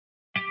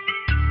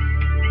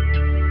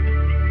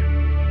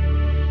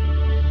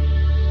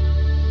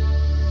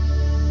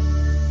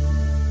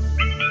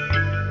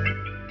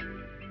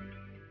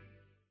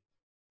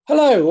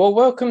Hello, well,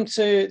 welcome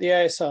to the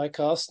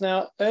asiCast.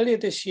 Now, earlier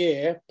this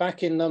year,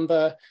 back in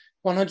number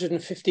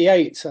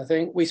 158, I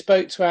think, we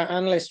spoke to our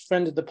analyst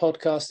friend of the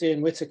podcast,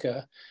 Ian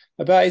Whitaker,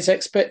 about his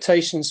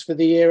expectations for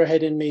the year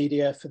ahead in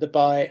media for the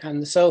buy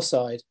and the sell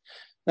side.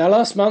 Now,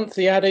 last month,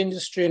 the ad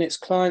industry and its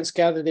clients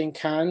gathered in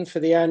Cannes for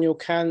the annual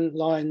Cannes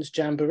Lions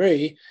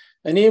Jamboree,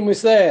 and Ian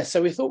was there. So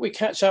we thought we'd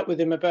catch up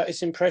with him about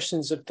his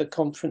impressions of the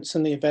conference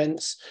and the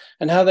events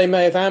and how they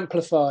may have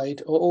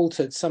amplified or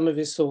altered some of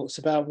his thoughts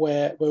about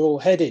where we're all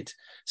headed.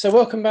 So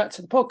welcome back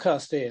to the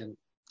podcast, Ian.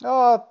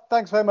 Oh,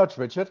 thanks very much,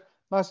 Richard.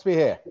 Nice to be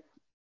here.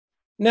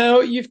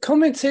 Now, you've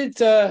commented,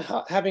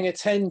 having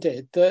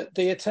attended, that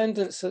the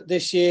attendance at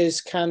this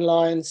year's Cannes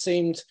Lions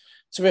seemed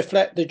to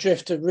reflect the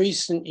drift of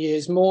recent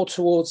years more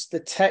towards the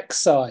tech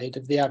side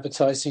of the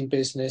advertising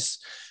business,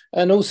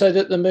 and also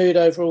that the mood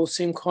overall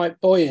seemed quite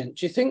buoyant.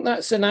 Do you think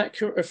that's an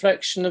accurate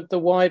reflection of the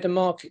wider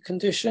market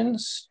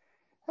conditions?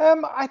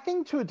 I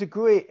think to a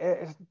degree,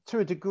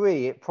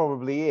 it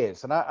probably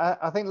is. And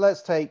I think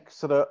let's take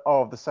sort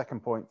of the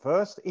second point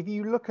first. If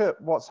you look at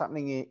what's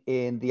happening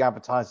in the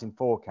advertising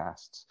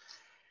forecasts,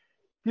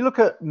 if you look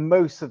at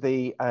most of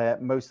the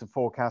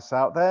forecasts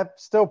out there,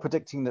 still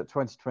predicting that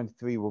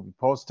 2023 will be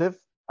positive.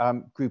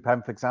 Group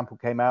M, for example,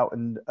 came out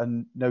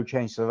and no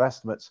change to their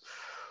estimates,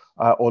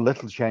 or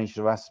little change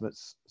to their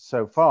estimates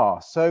so far.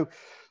 So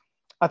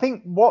I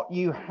think what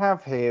you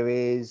have here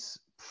is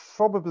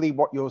probably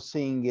what you're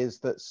seeing is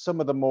that some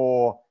of the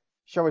more,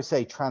 shall we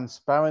say,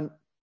 transparent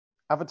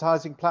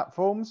advertising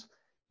platforms,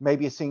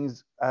 maybe you're seeing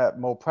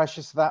more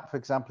pressures to that, for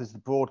example, is the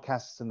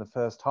broadcasters in the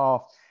first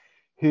half,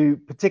 who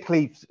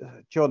particularly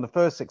during the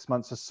first 6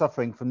 months are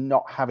suffering from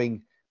not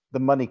having the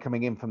money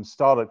coming in from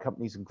startup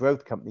companies and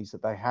growth companies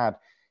that they had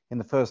in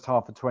the first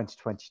half of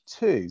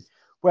 2022.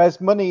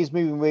 Whereas money is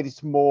moving really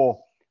to more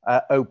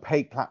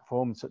opaque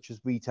platforms such as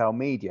retail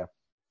media.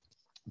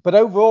 But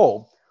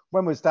overall,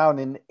 when we was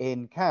down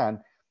in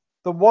Cannes,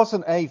 there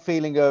wasn't a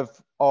feeling of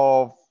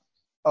oh,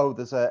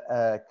 there's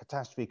a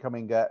catastrophe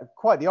coming.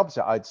 Quite the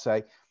opposite, I'd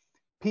say.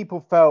 People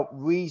felt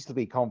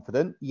reasonably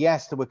confident.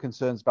 Yes, there were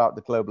concerns about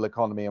the global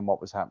economy and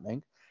what was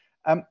happening.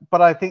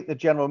 But I think the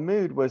general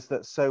mood was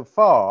that so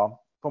far,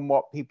 from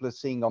what people are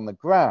seeing on the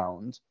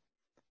ground,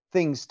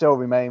 things still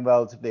remain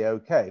relatively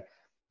okay.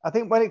 I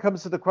think when it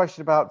comes to the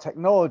question about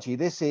technology,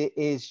 this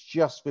is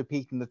just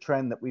repeating the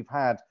trend that we've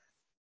had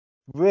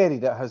really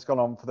that has gone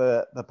on for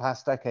the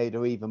past decade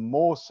or even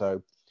more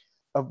so,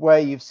 of where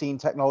you've seen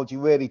technology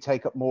really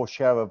take up more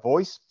share of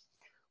voice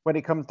when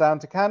it comes down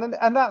to Cannes.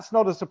 And that's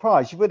not a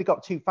surprise. You've really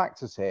got two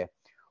factors here.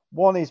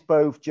 One is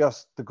both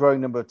just the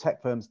growing number of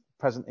tech firms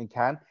present in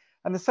Cannes.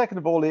 And the second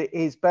of all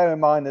is bear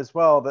in mind as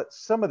well that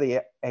some of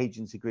the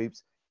agency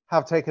groups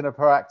have taken a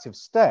proactive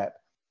step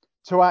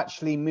to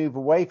actually move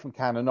away from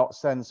Cannes and not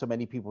send so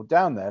many people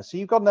down there. So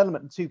you've got an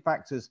element of two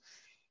factors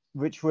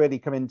which really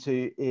come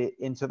into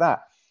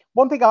that.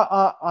 One thing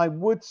I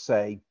would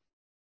say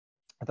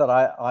that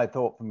I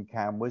thought from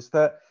Cannes was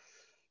that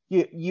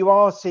you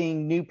are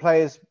seeing new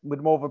players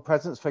with more of a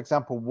presence. For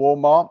example,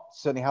 Walmart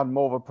certainly had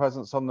more of a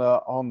presence on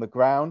the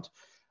ground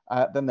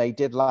than they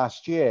did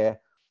last year.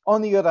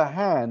 On the other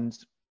hand,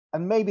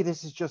 and maybe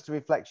this is just a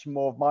reflection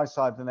more of my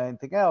side than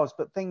anything else,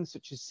 but things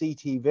such as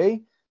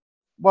CTV,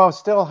 while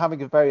still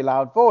having a very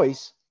loud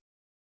voice,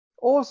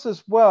 also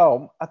as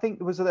well, I think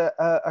there was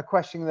a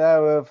question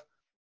there of,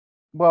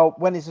 well,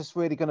 when is this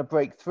really going to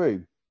break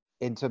through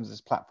in terms of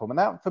this platform? And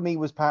that for me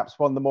was perhaps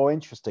one of the more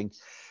interesting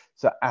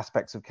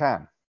aspects of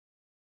Cannes.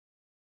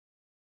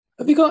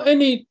 Have you got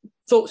any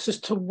thoughts as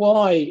to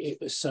why it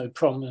was so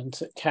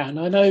prominent at Cannes?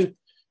 I know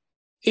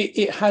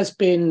it has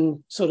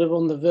been sort of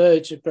on the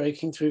verge of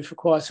breaking through for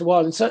quite a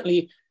while, and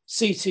certainly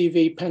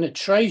CTV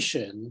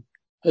penetration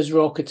has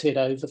rocketed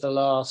over the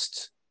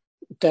last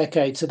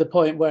decade to the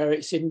point where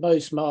it's in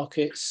most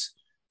markets,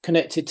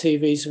 connected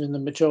TVs are in the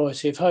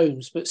majority of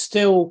homes, but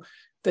still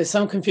there's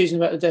some confusion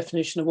about the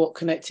definition of what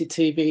connected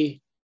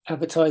TV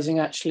advertising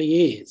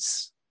actually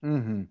is.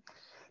 Mm-hmm.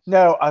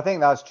 No, I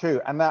think that's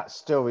true. And that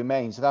still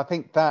remains. And I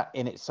think that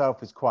in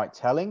itself is quite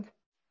telling.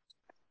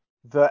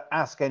 That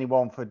ask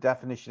anyone for a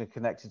definition of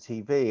connected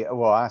TV,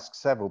 or ask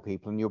several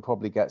people, and you'll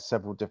probably get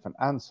several different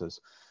answers.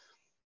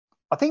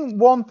 I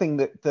think one thing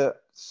that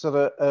sort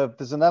of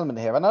there's an element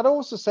here, and I'd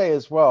also say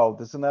as well,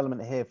 there's an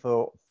element here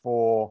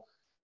for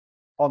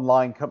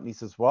online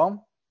companies as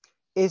well,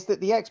 is that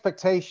the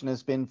expectation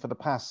has been for the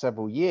past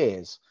several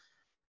years,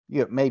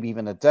 maybe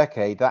even a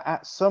decade, that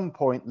at some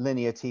point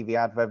linear TV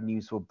ad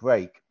revenues will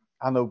break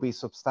and there'll be a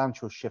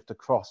substantial shift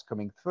across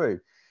coming through.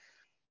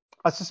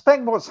 I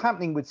suspect what's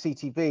happening with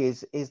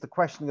CTV is the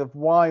question of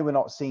why we're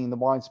not seeing the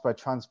widespread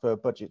transfer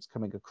of budgets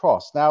coming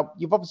across. Now,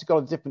 you've obviously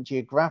got a different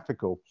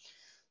geographical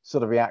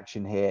sort of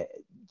reaction here.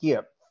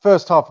 Yeah,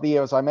 first half of the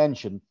year, as I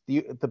mentioned,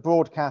 the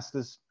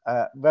broadcasters'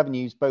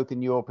 revenues, both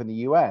in Europe and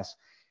the US,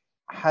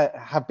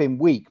 have been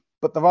weak.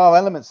 But there are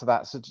elements of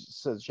that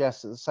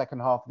suggest that the second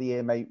half of the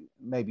year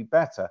may be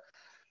better.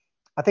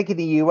 I think in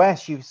the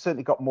US, you've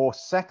certainly got more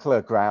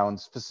secular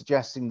grounds for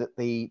suggesting that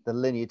the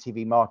linear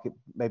TV market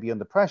may be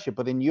under pressure.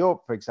 But in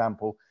Europe, for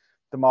example,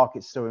 the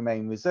market still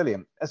remain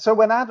resilient. And so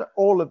when I add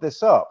all of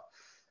this up,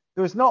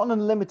 there is not an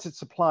unlimited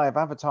supply of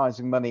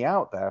advertising money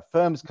out there.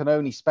 Firms can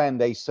only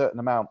spend a certain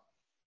amount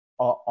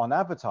on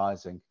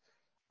advertising.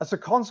 And so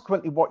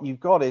consequently, what you've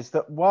got is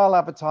that while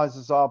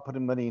advertisers are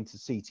putting money into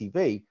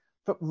CTV,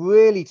 but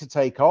really to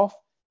take off,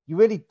 you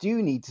really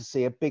do need to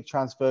see a big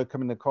transfer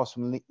coming across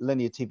from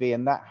linear TV,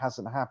 and that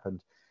hasn't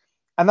happened.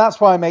 And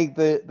that's why I made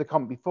the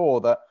comment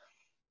before that,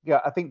 yeah,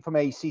 I think from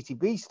a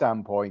CTV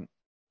standpoint,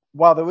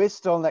 while there is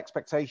still an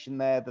expectation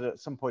there that at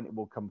some point it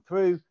will come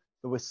through,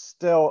 there was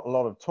still a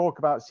lot of talk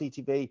about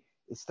CTV.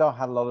 It still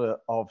had a lot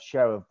of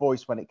share of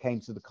voice when it came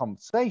to the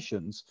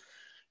conversations.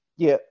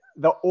 Yeah,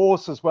 the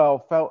also as well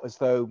felt as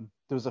though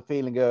there was a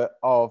feeling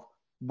of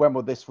when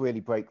will this really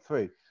break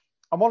through?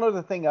 And one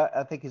other thing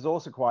I think is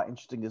also quite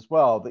interesting as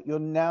well, that you're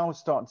now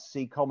starting to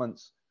see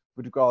comments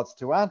with regards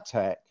to ad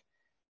tech,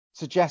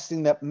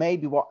 suggesting that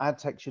maybe what ad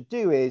tech should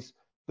do is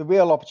the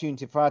real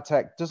opportunity for ad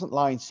tech doesn't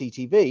lie in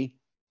CTV,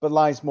 but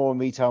lies more in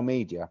retail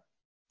media.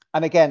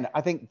 And again,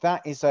 I think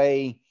that's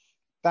a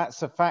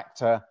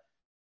factor,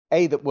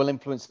 that will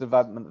influence the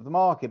development of the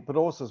market, but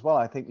also as well,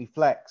 I think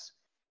reflects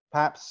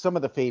perhaps some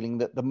of the feeling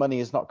that the money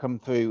has not come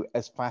through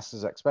as fast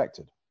as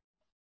expected.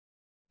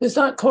 Does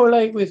that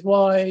correlate with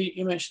why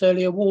you mentioned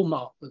earlier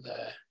Walmart were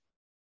there?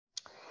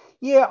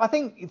 Yeah, I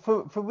think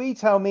for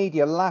retail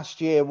media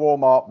last year,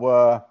 Walmart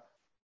were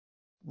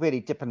really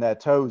dipping their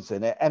toes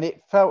in it. And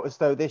it felt as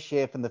though this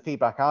year, from the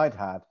feedback I'd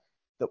had,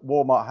 that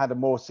Walmart had a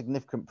more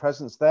significant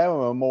presence there,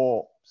 or a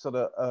more sort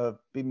of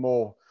be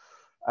more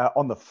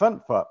on the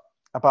front foot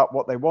about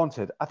what they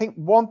wanted. I think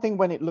one thing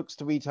when it looks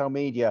to retail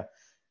media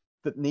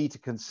that need to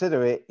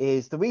consider it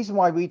is the reason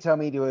why retail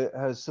media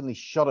has suddenly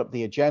shot up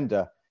the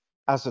agenda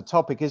as a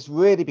topic is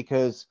really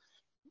because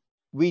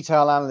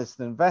retail analysts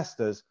and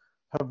investors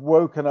have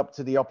woken up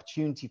to the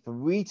opportunity for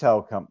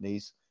retail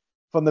companies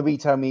from the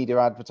retail media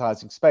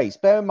advertising space.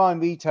 Bear in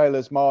mind,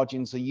 retailers'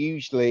 margins are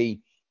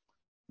usually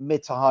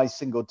mid to high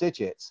single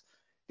digits.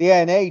 The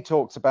ANA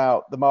talks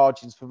about the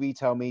margins for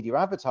retail media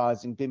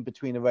advertising being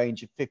between a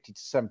range of 50 to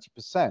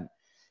 70%.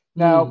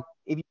 Now,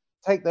 if you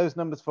take those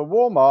numbers for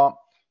Walmart,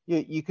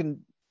 you can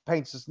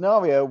paint a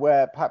scenario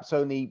where perhaps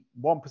only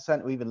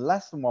 1% or even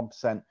less than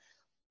 1%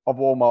 of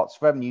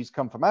Walmart's revenues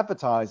come from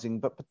advertising,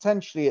 but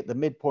potentially at the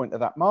midpoint of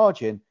that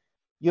margin,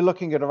 you're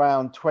looking at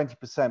around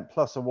 20%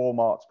 plus of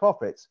Walmart's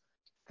profits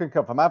can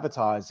come from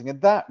advertising. And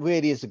that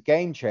really is a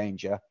game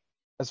changer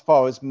as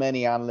far as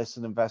many analysts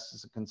and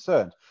investors are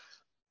concerned.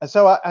 And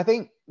so I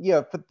think,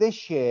 for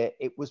this year,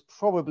 it was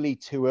probably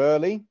too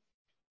early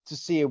to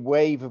see a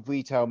wave of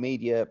retail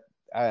media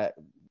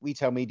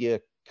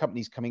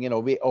companies coming in,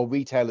 or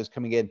retailers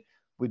coming in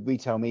with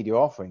retail media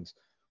offerings.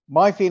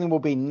 My feeling will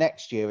be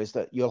next year is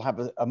that you'll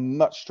have a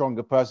much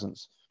stronger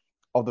presence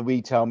of the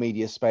retail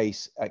media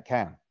space at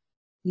Cannes.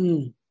 I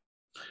mean,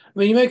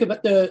 you make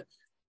the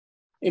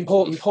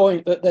important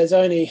point that there's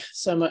only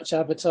so much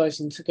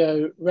advertising to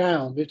go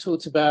round. We've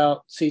talked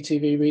about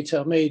CTV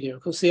retail media.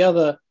 Of course, the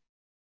other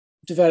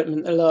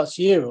development the last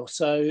year or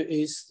so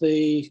is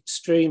the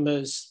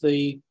streamers,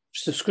 the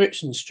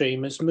subscription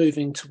streamers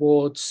moving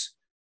towards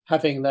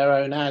having their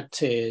own ad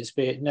tiers,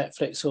 be it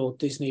Netflix or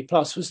Disney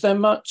Plus. Was there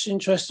much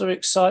interest or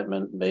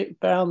excitement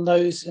around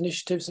those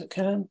initiatives at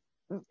Cannes?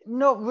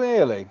 Not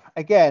really.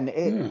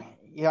 Again,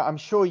 I'm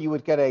sure you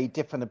would get a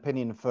different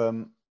opinion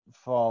from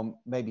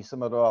maybe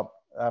some of our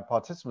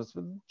participants.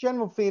 But the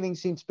general feeling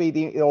seems to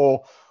be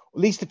or at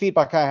least the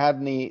feedback I had,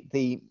 and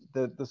the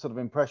sort of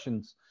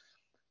impressions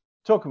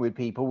talking with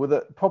people, were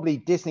that probably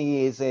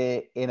Disney is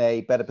in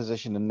a better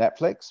position than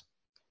Netflix.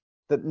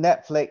 That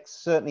Netflix,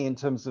 certainly in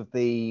terms of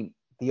the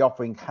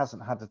offering,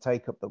 hasn't had to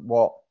take up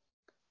what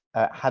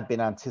had been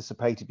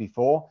anticipated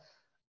before.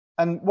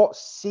 And what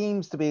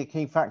seems to be a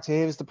key factor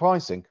here is the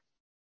pricing.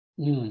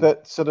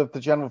 That sort of the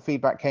general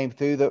feedback came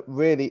through that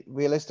really,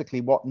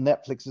 realistically, what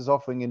Netflix is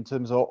offering in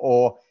terms of,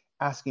 or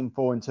asking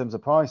for in terms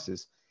of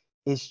prices,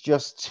 is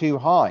just too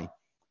high,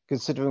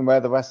 considering where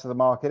the rest of the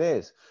market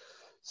is.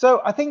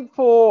 So I think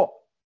I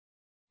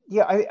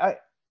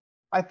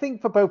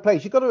think for both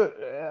players, you've got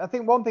to. I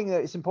think one thing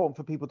that is important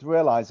for people to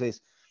realize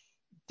is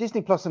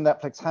Disney Plus and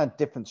Netflix had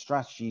different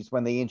strategies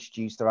when they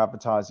introduced their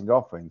advertising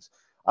offerings.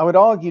 I would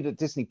argue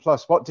that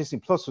what Disney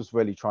Plus was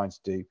really trying to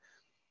do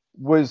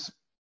was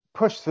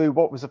push through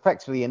what was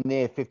effectively a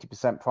near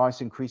 50% price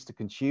increase to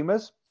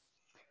consumers,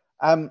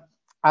 and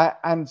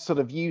sort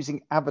of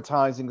using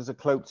advertising as a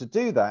cloak to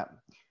do that.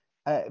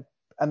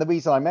 And the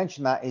reason I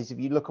mention that is if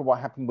you look at what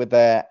happened with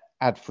their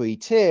ad-free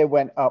tier,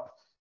 went up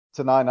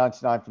to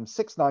 $9.99 from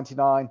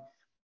 $6.99.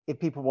 If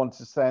people wanted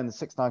to stay in the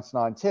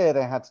 $6.99 tier,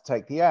 they had to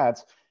take the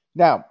ads.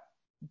 Now,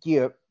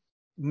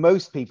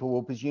 most people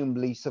will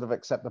presumably sort of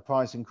accept the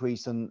price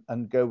increase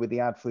and go with the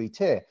ad-free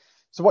tier.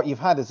 So what you've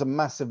had is a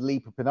massive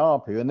leap up in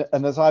ARPU.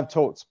 And as I've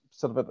talked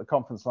sort of at the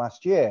conference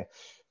last year,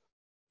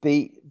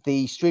 the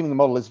streaming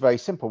model is a very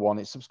simple one.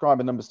 It's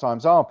subscriber numbers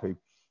times ARPU.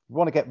 You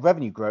want to get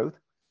revenue growth,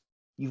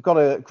 you've got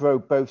to grow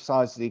both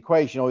sides of the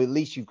equation, or at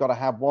least you've got to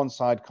have one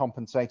side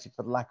compensated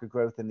for the lack of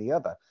growth in the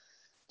other.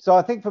 So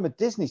I think from a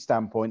Disney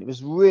standpoint, it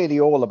was really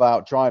all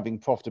about driving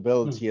Mm.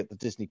 profitability at the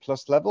Disney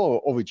Plus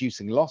level, or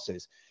reducing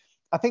losses.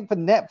 I think for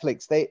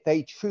Netflix,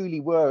 they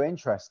truly were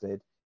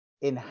interested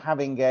in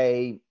having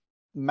a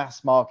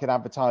mass market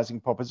advertising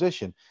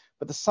proposition.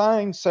 But the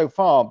signs so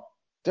far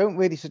don't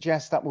really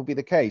suggest that will be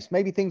the case.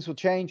 Maybe things will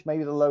change.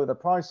 Maybe they'll lower the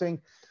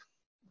pricing.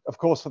 Of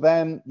course, for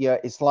them, yeah,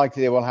 it's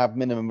likely they will have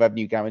minimum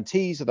revenue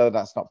guarantees, although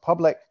that's not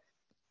public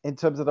in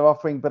terms of their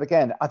offering. But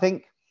again, I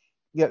think,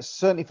 yeah,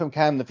 certainly from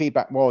Cannes, the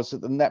feedback was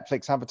that the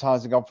Netflix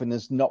advertising offering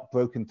has not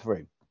broken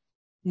through.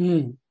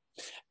 Mm.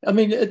 I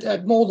mean,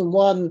 more than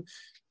one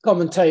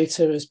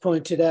commentator has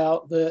pointed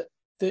out that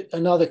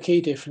another key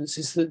difference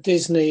is that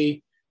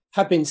Disney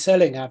have been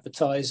selling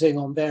advertising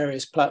on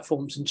various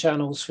platforms and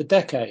channels for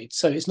decades.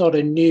 So it's not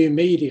a new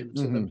medium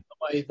to them Mm-hmm.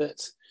 the way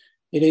that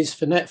it is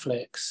for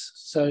Netflix.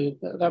 So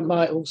that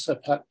might also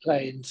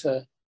play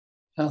into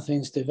how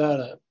things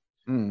develop.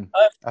 Uh,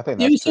 I think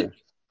you that's also, true.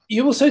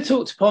 you also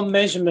talked upon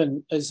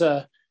measurement as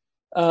a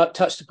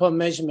touched upon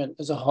measurement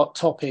as a hot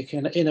topic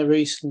in a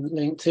recent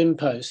LinkedIn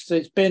post.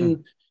 It's Mm.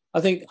 been,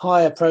 I think,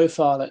 higher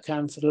profile at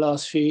Cannes for the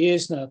last few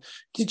years now.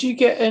 Did you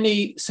get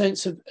any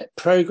sense of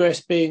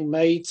progress being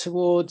made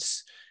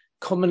towards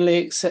commonly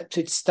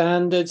accepted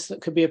standards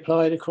that could be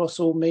applied across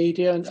all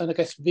media, and I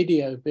guess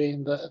video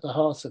being the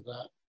heart of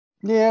that?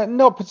 Yeah,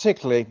 not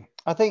particularly.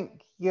 I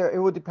think, yeah, it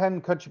would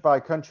depend country by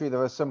country.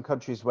 There are some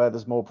countries where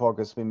there's more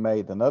progress being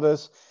made than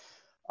others.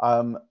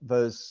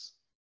 There's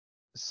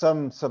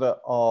some sort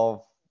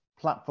of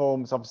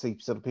platforms, obviously,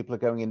 sort of people are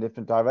going in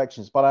different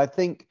directions. But I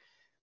think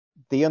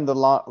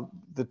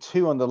the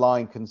two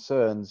underlying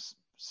concerns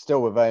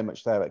still were very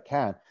much there at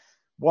Cannes.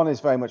 One is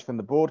very much from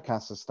the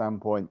broadcaster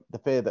standpoint, the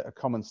fear that a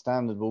common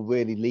standard will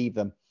really leave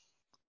them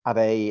at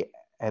a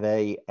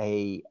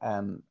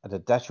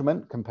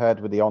detriment compared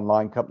with the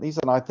online companies.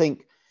 And I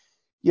think,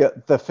 yeah,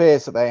 the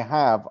fears that they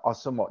have are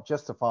somewhat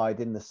justified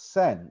in the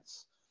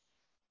sense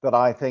that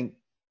I think,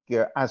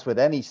 yeah, as with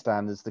any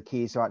standards, the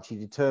key is who actually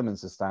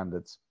determines the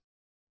standards.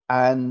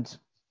 And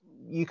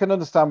you can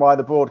understand why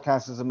the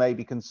broadcasters are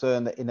maybe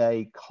concerned that in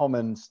a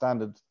common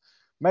standard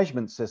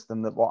measurement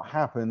system, that what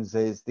happens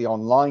is the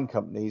online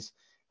companies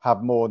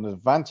have more of an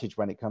advantage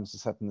when it comes to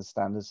setting the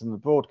standards than the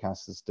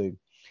broadcasters do.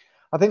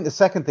 I think the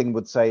second thing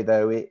would say,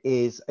 though,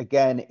 is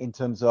again in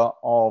terms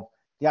of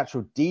the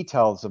actual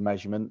details of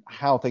measurement,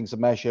 how things are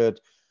measured,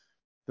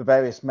 the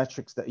various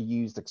metrics that are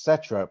used,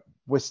 etc.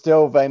 We're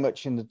still very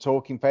much in the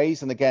talking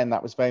phase, and again,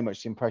 that was very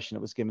much the impression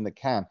that was given at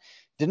Cannes.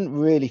 Didn't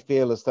really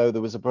feel as though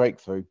there was a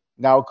breakthrough.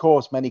 Now, of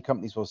course, many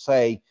companies will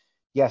say,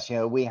 "Yes,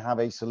 we have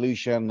a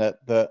solution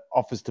that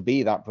offers to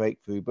be that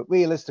breakthrough," but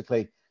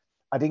realistically,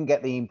 I didn't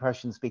get the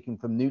impression, speaking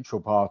from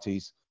neutral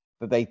parties,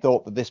 that they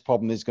thought that this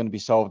problem is going to be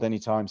solved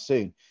anytime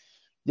soon.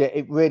 Yeah,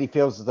 it really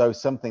feels as though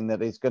something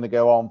that is going to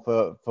go on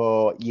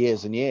for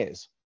years and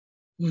years.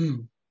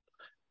 Mm.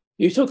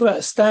 You talk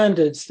about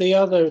standards. The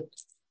other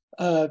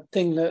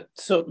thing that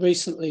sort of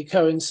recently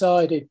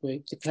coincided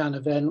with the Cannes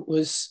event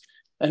was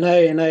an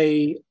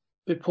A&A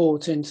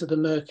report into the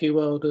murky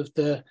world of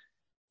the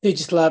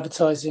digital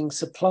advertising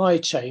supply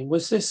chain.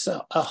 Was this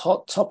a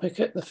hot topic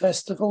at the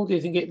festival? Do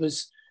you think it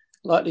was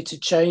likely to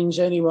change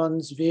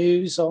anyone's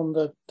views on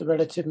the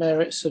relative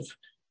merits of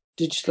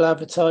digital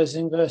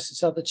advertising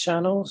versus other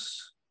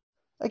channels?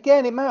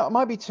 Again, it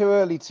might be too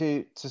early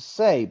to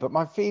say, but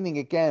my feeling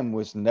again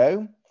was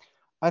no.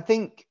 I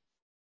think,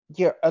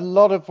 yeah, a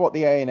lot of what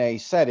the ANA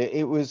said,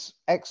 it was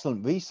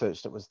excellent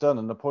research that was done,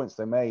 and the points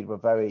they made were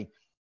very,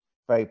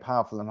 very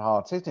powerful and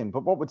hard hitting.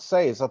 But what would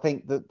say is, I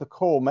think that the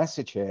core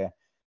message here,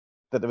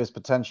 that there is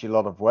potentially a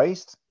lot of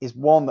waste, is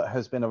one that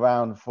has been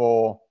around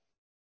for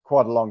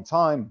quite a long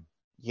time.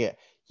 Yeah,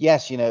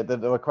 yes,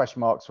 there are question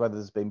marks whether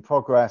there's been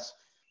progress.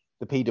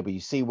 The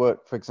PwC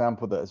work, for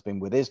example, that has been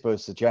with ISBO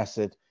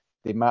suggested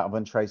the amount of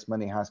untraced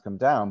money has come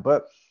down.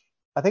 But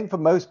I think for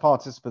most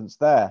participants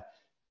there,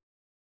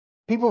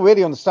 people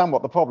really understand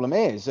what the problem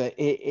is.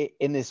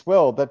 In this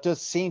world, there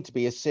does seem to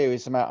be a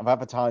serious amount of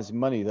advertising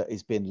money that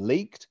is being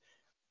leaked.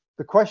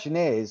 The question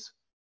is,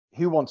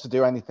 who wants to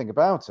do anything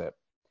about it?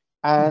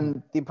 Mm.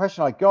 And the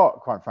impression I got,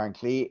 quite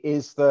frankly,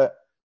 is that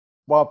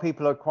while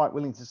people are quite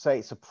willing to say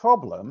it's a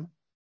problem,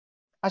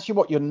 actually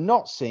what you're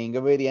not seeing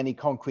are really any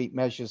concrete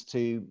measures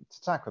to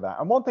tackle that.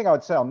 And one thing I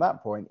would say on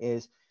that point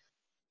is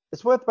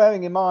it's worth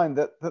bearing in mind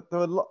that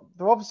there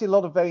are obviously a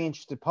lot of very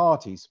interested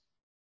parties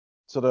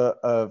sort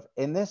of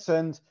in this.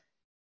 And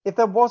if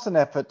there was an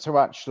effort to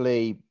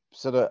actually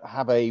sort of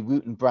have a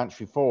root and branch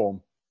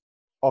reform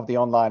of the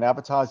online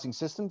advertising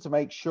system to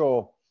make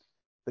sure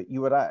that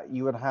you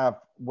would have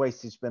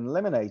wastage been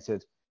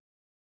eliminated,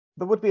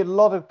 there would be a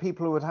lot of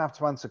people who would have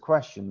to answer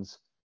questions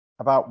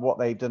about what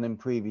they've done in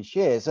previous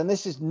years. And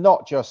this is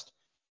not just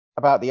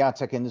about the ad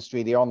tech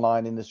industry, the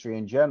online industry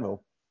in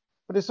general,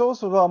 but it's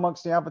also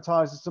amongst the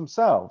advertisers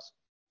themselves.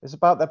 It's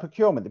about their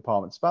procurement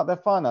departments, about their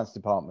finance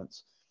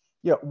departments.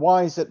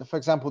 Why is it that, for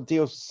example,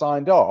 deals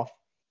signed off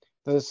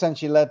that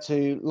essentially led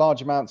to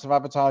large amounts of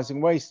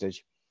advertising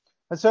wastage?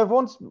 And so if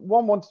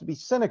one wants to be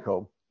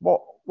cynical,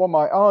 what one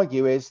might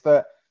argue is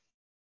that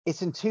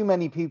it's in too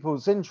many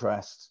people's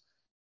interests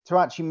to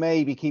actually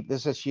maybe keep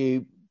this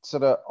issue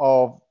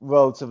of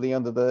relatively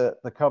under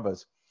the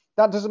covers.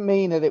 That doesn't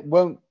mean that it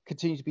won't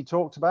continue to be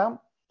talked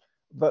about,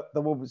 but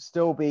there will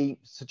still be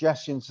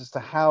suggestions as to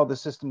how the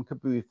system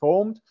could be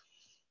reformed.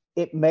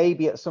 It may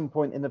be at some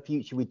point in the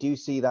future we do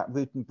see that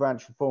root and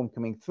branch reform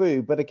coming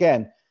through. But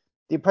again,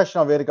 the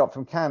impression I really got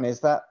from Can is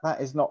that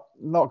that is not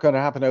going to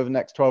happen over the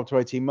next 12 to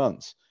 18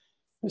 months.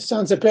 It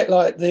sounds a bit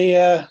like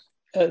the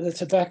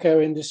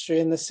tobacco industry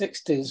in the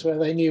 60s, where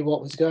they knew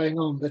what was going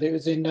on, but it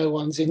was in no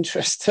one's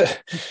interest to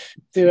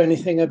do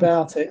anything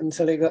about it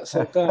until it got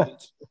so bad.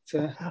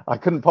 I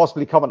couldn't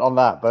possibly comment on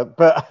that, but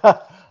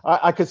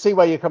I could see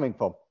where you're coming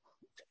from.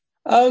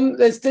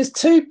 There's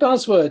two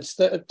buzzwords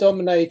that have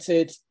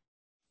dominated,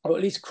 or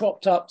at least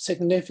cropped up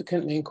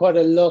significantly in quite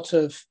a lot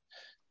of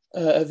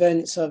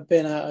events I've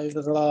been at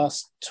over the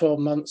last 12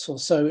 months or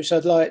so, which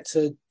I'd like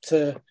to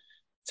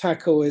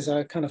tackle as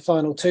our kind of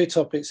final two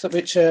topics,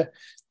 which are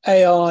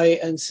AI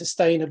and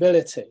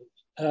sustainability.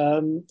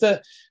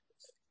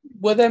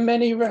 Were there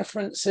many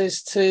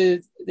references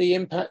to the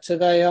impact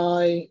of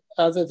AI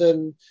other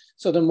than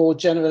sort of more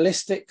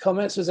generalistic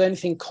comments? Was there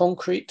anything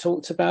concrete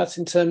talked about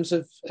in terms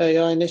of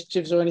AI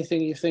initiatives or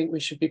anything you think we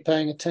should be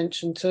paying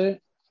attention to?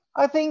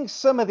 I think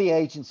some of the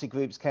agency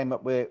groups came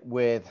up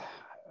with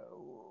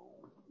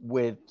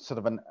sort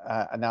of an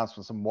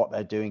announcements on what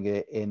they're doing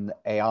in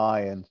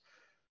AI, and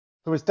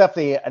there was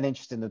definitely an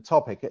interest in the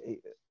topic.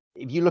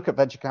 If you look at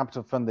venture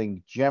capital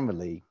funding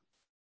generally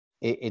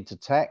into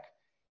tech,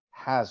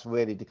 has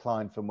really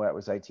declined from where it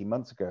was 18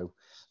 months ago.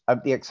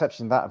 The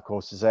exception of that, of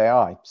course, is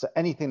AI. So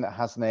anything that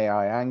has an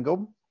AI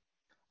angle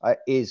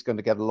is going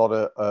to get a lot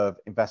of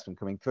investment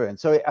coming through. And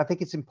so I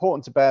think it's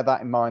important to bear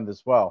that in mind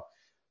as well.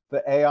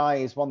 That AI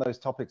is one of those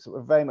topics that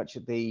we're very much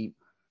at the,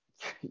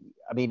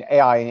 I mean,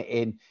 AI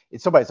in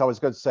some ways, I was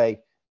going to say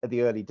at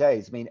the early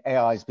days. I mean,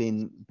 AI has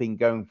been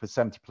going for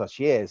 70 plus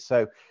years.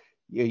 So,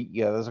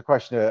 there's a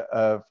question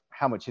of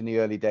how much in the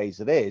early days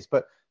it is.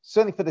 But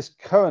certainly for this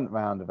current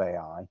round of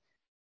AI,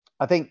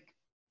 I think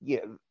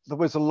there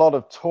was a lot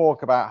of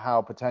talk about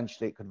how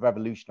potentially it could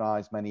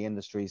revolutionize many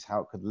industries,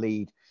 how it could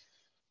lead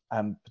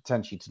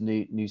potentially to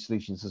new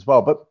solutions as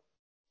well.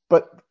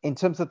 But in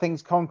terms of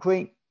things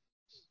concrete,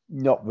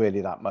 not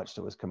really that much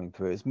that was coming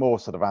through. It's more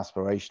sort of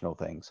aspirational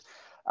things.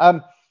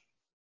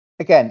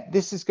 Again,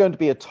 this is going to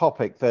be a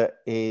topic that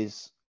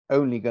is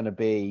only going to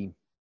be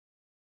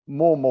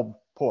more and more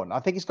important. I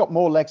think it's got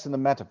more legs in the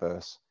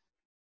metaverse,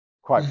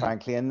 quite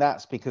frankly, and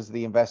that's because of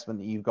the investment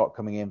that you've got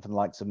coming in from the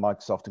likes of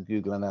Microsoft and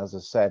Google, and as I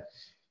said,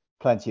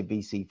 plenty of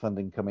VC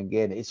funding coming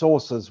in. It's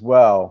also as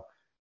well,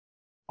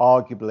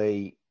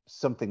 arguably,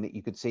 something that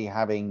you could see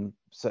having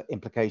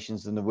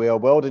implications in the real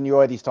world, and you're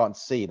already starting to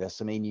see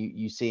this. I mean,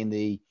 you see in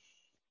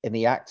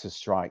the actors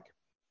strike,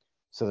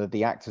 so that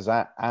the actors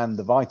and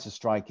the writers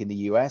strike in the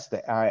US,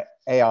 the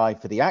AI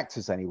for the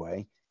actors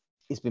anyway,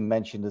 has been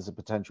mentioned as a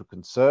potential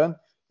concern.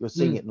 You're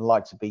seeing it in the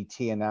likes of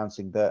BT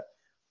announcing that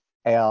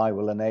AI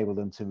will enable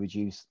them to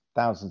reduce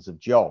thousands of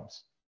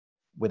jobs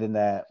within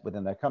their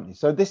company.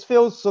 So this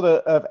feels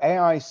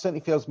AI certainly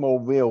feels more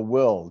real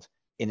world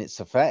in its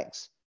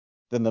effects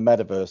than the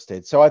metaverse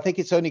did. So I think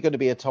it's only going to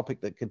be a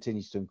topic that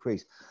continues to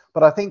increase.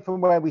 But I think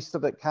from where we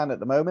stood at Cannes at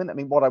the moment, I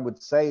mean, what I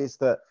would say is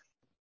that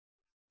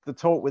the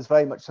talk was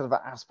very much sort of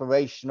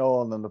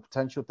aspirational and the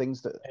potential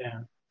things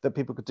that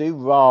people could do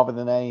rather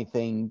than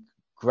anything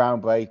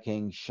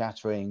groundbreaking,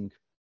 shattering,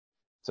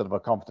 sort of a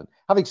confident.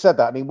 Having said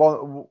that, I mean,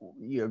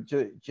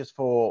 just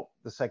for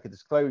the sake of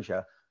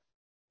disclosure,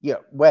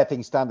 where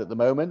things stand at the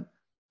moment,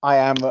 I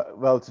am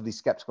relatively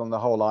skeptical on the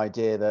whole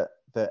idea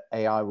that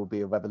AI will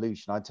be a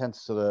revolution. I tend to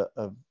sort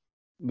of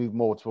move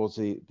more towards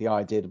the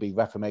idea to be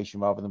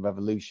reformation rather than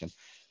revolution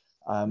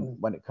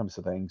when it comes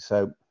to things.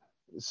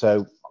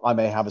 So I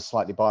may have a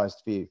slightly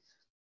biased view.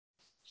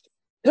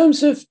 In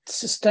terms of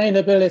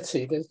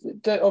sustainability,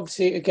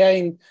 obviously,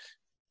 again,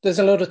 there's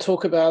a lot of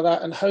talk about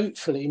that and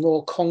hopefully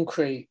more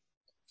concrete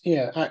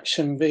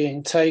action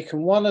being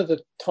taken. One of the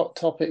top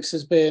topics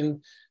has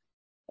been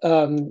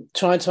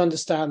trying to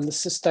understand the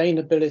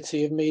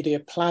sustainability of media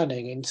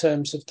planning in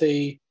terms of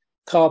the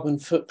carbon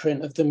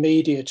footprint of the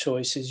media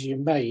choices you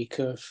make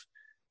of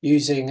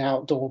using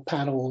outdoor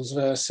panels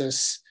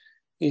versus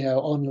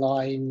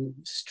online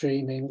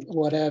streaming,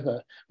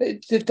 whatever.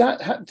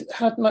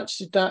 How much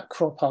did that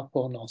crop up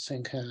or not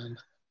in Cannes?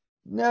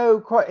 No,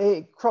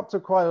 it cropped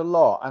up quite a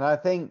lot, and I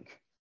think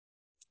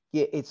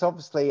it's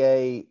obviously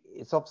a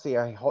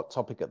hot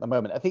topic at the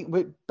moment. I think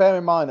bear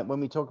in mind that when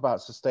we talk about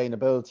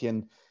sustainability,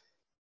 and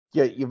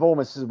you've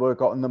almost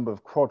got a number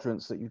of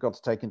quadrants that you've got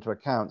to take into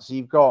account. So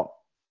you've got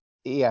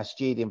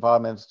ESG, the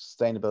environmental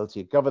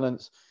sustainability of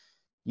governance.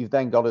 You've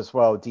then got as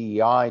well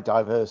DEI,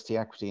 diversity,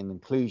 equity, and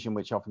inclusion,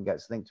 which often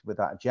gets linked with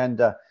that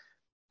agenda.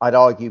 I'd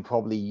argue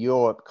probably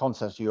Europe,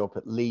 continental Europe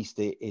at least,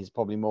 is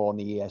probably more on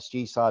the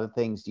ESG side of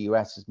things. The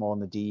US is more on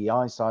the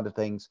DEI side of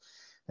things,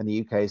 and the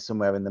UK is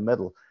somewhere in the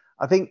middle.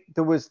 I think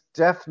there was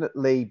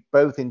definitely,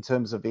 both in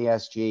terms of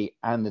ESG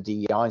and the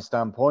DEI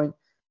standpoint,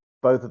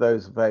 both of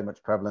those are very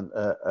much prevalent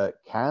at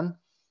Cannes.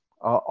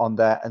 on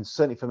there, and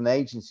certainly from an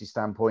agency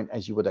standpoint,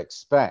 as you would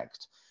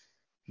expect,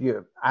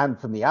 and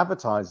from the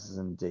advertisers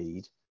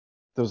indeed,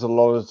 there was a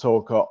lot of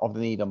talk of the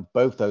need on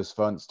both those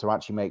fronts to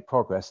actually make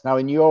progress. Now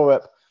in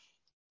Europe,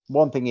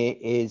 one thing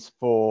is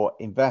for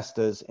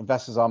investors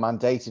are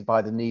mandated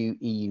by the new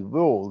EU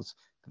rules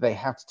that they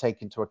have to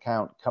take into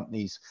account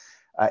companies'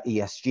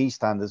 ESG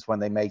standards when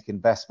they make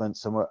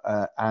investments,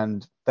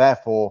 and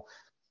therefore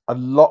a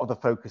lot of the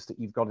focus that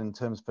you've got in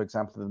terms, for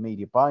example, of the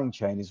media buying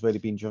chain is really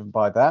being driven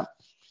by that.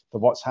 But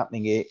what's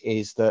happening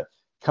is that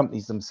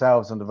companies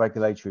themselves under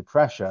regulatory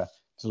pressure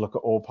to look at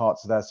all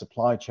parts of their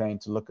supply chain,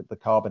 to look at the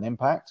carbon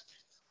impact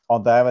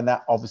on there, and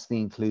that obviously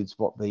includes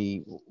what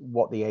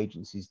the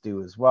agencies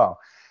do as well.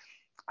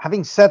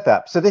 Having said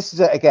that, so this is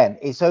again,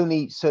 it's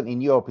only certainly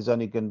in Europe is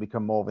only going to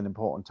become more of an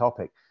important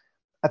topic.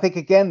 I think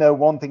again, though,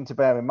 one thing to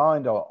bear in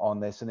mind on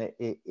this, and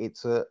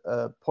it's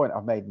a point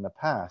I've made in the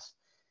past,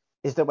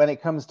 is that when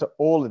it comes to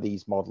all of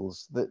these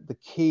models, the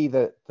key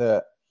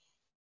that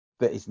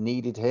is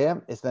needed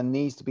here is there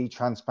needs to be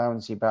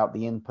transparency about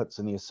the inputs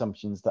and the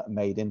assumptions that are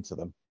made into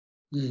them.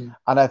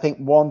 And I think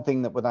one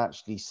thing that would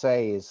actually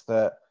say is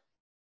that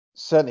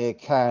certainly at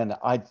Cannes,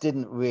 I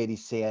didn't really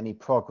see any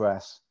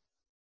progress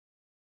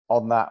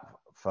on that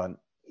front.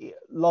 A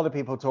lot of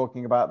people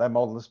talking about their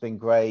model has been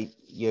great.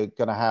 You're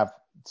going to have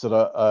sort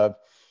of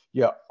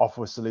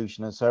offer a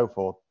solution and so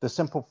forth. The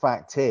simple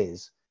fact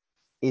is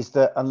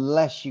that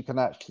unless you can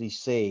actually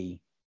see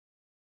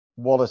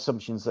what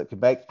assumptions that could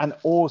make, and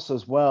also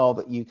as well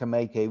that you can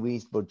make a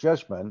reasonable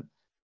judgment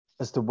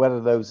as to whether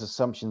those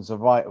assumptions are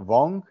right or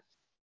wrong,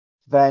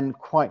 then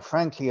quite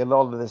frankly, a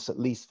lot of this, at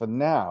least for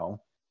now,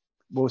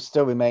 will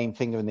still remain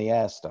finger in the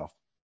air stuff.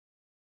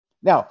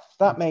 Now,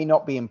 that may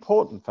not be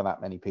important for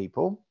that many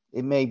people.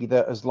 It may be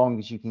that as long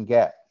as you can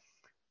get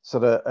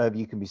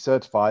you can be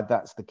certified,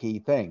 that's the key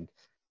thing.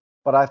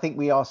 But I think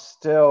we are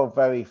still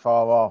very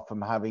far off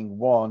from having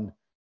one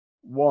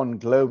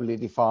globally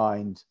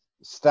defined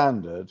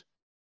standard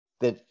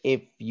that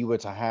if you were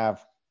to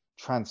have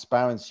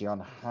transparency on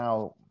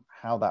how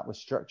that was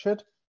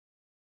structured,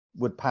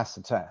 would pass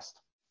the test.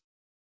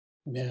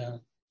 Yeah,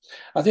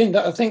 I think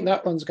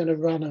that one's going to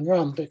run and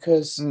run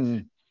because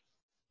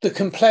the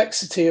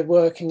complexity of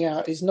working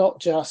out is not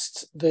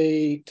just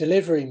the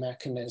delivery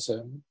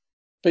mechanism,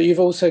 but you've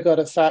also got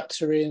to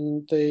factor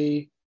in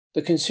the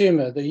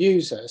consumer, the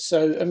user.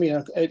 So, I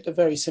mean, a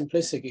very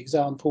simplistic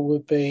example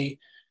would be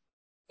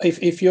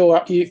if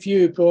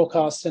you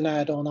broadcast an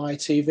ad on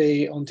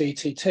ITV on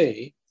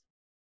DTT,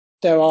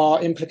 there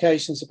are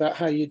implications about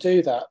how you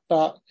do that.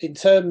 But in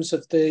terms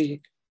of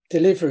the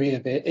delivery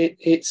of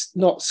it's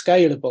not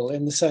scalable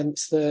in the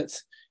sense that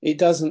it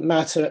doesn't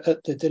matter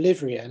at the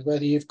delivery end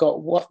whether you've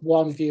got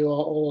one viewer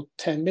or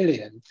 10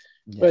 million.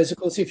 Yeah. Whereas, of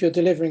course, if you're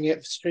delivering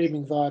it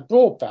streaming via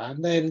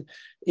broadband, then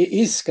it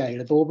is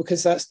scalable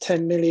because that's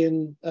 10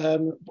 million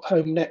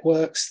home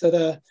networks that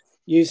are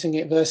using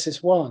it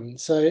versus one.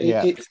 So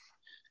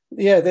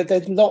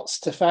there's lots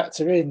to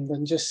factor in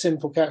than just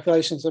simple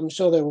calculations. I'm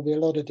sure there will be a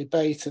lot of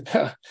debate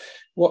about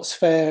what's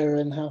fair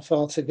and how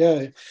far to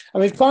go. I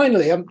mean,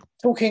 finally, I'm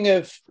talking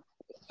of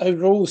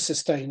overall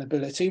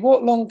sustainability.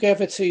 What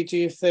longevity do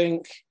you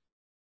think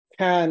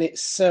Cannes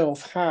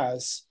itself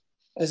has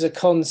as a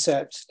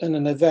concept and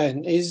an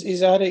event? Is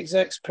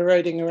AdExecs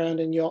parading around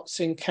in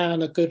yachts in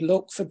Cannes a good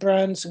look for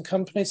brands and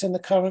companies in the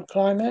current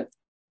climate?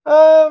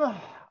 I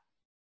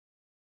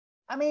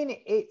mean,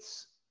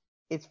 it's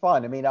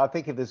fine. I mean, I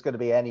think if there's going to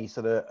be any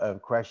sort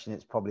of question,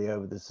 it's probably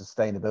over the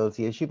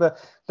sustainability issue, but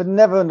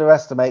never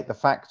underestimate the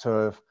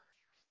factor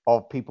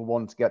of people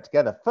wanting to get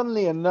together.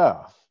 Funnily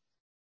enough,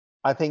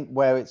 I think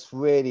where it's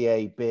really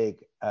a big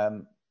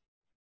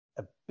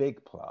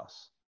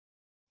plus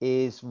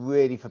is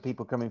really for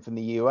people coming from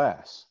the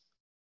US.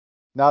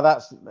 Now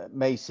that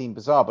may seem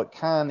bizarre, but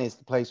Cannes is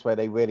the place where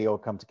they really all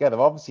come together.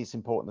 Obviously, it's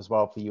important as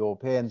well for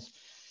Europeans.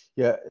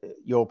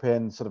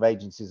 European sort of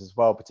agencies as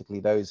well,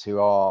 particularly those who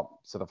are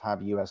sort of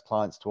have US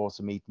clients to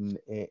also meet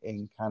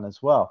in Cannes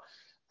as well.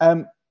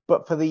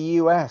 But for the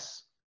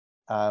US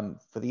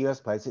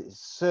players, it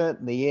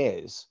certainly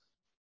is.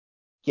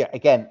 Yeah,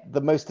 again,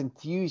 the most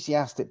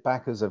enthusiastic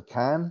backers of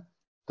Cannes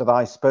that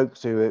I spoke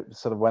to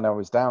sort of when I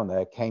was down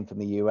there came from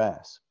the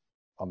US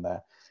on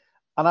there.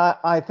 And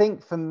I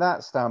think from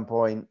that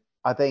standpoint,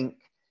 I think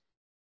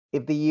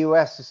if the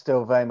US is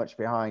still very much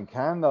behind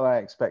Cannes, then I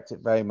expect it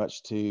very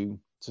much to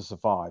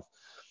survive.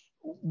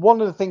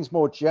 One of the things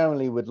more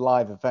generally with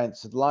live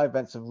events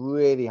have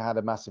really had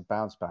a massive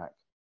bounce back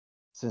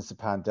since the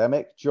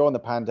pandemic. During the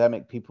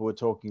pandemic, people were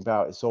talking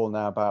about it's all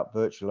now about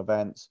virtual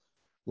events.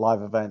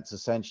 Live events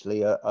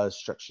essentially are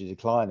structurally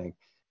declining.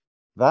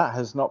 That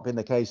has not been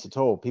the case at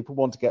all. People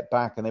want to get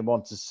back and they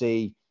want to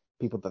see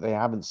people that they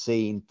haven't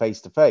seen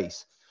face to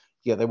face.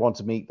 Yeah, they want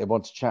to meet, they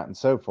want to chat and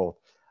so forth.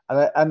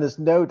 And there's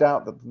no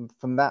doubt that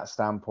from that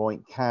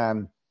standpoint,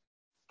 Cannes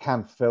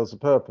fulfills the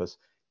purpose.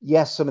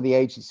 Yes, some of the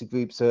agency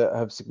groups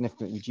have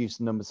significantly reduced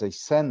the numbers they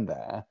send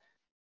there.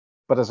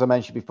 But as I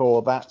mentioned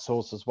before, that's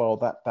also as well,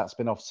 that's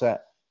been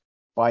offset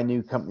by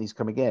new companies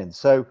coming in.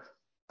 So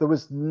there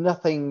was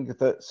nothing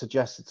that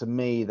suggested to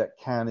me that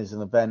Cannes is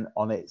an event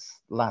on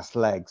its last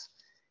legs.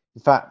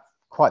 In fact,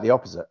 quite the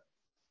opposite.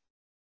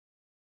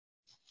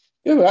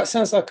 Ooh, that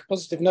sounds like a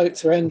positive note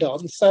to end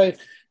on. So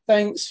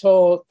thanks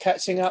for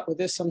catching up with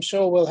us. I'm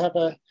sure we'll have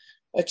a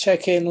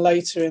check in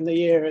later in the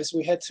year as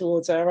we head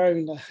towards our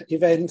own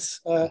event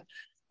a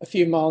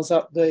few miles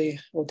up the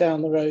or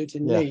down the road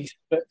in Yeah, Nice.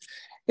 But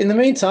in the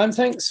meantime,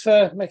 thanks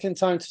for making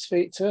time to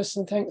speak to us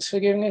and thanks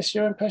for giving us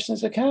your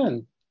impressions of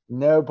Cannes.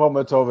 no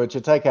problem at all,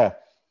 Richard. Take care.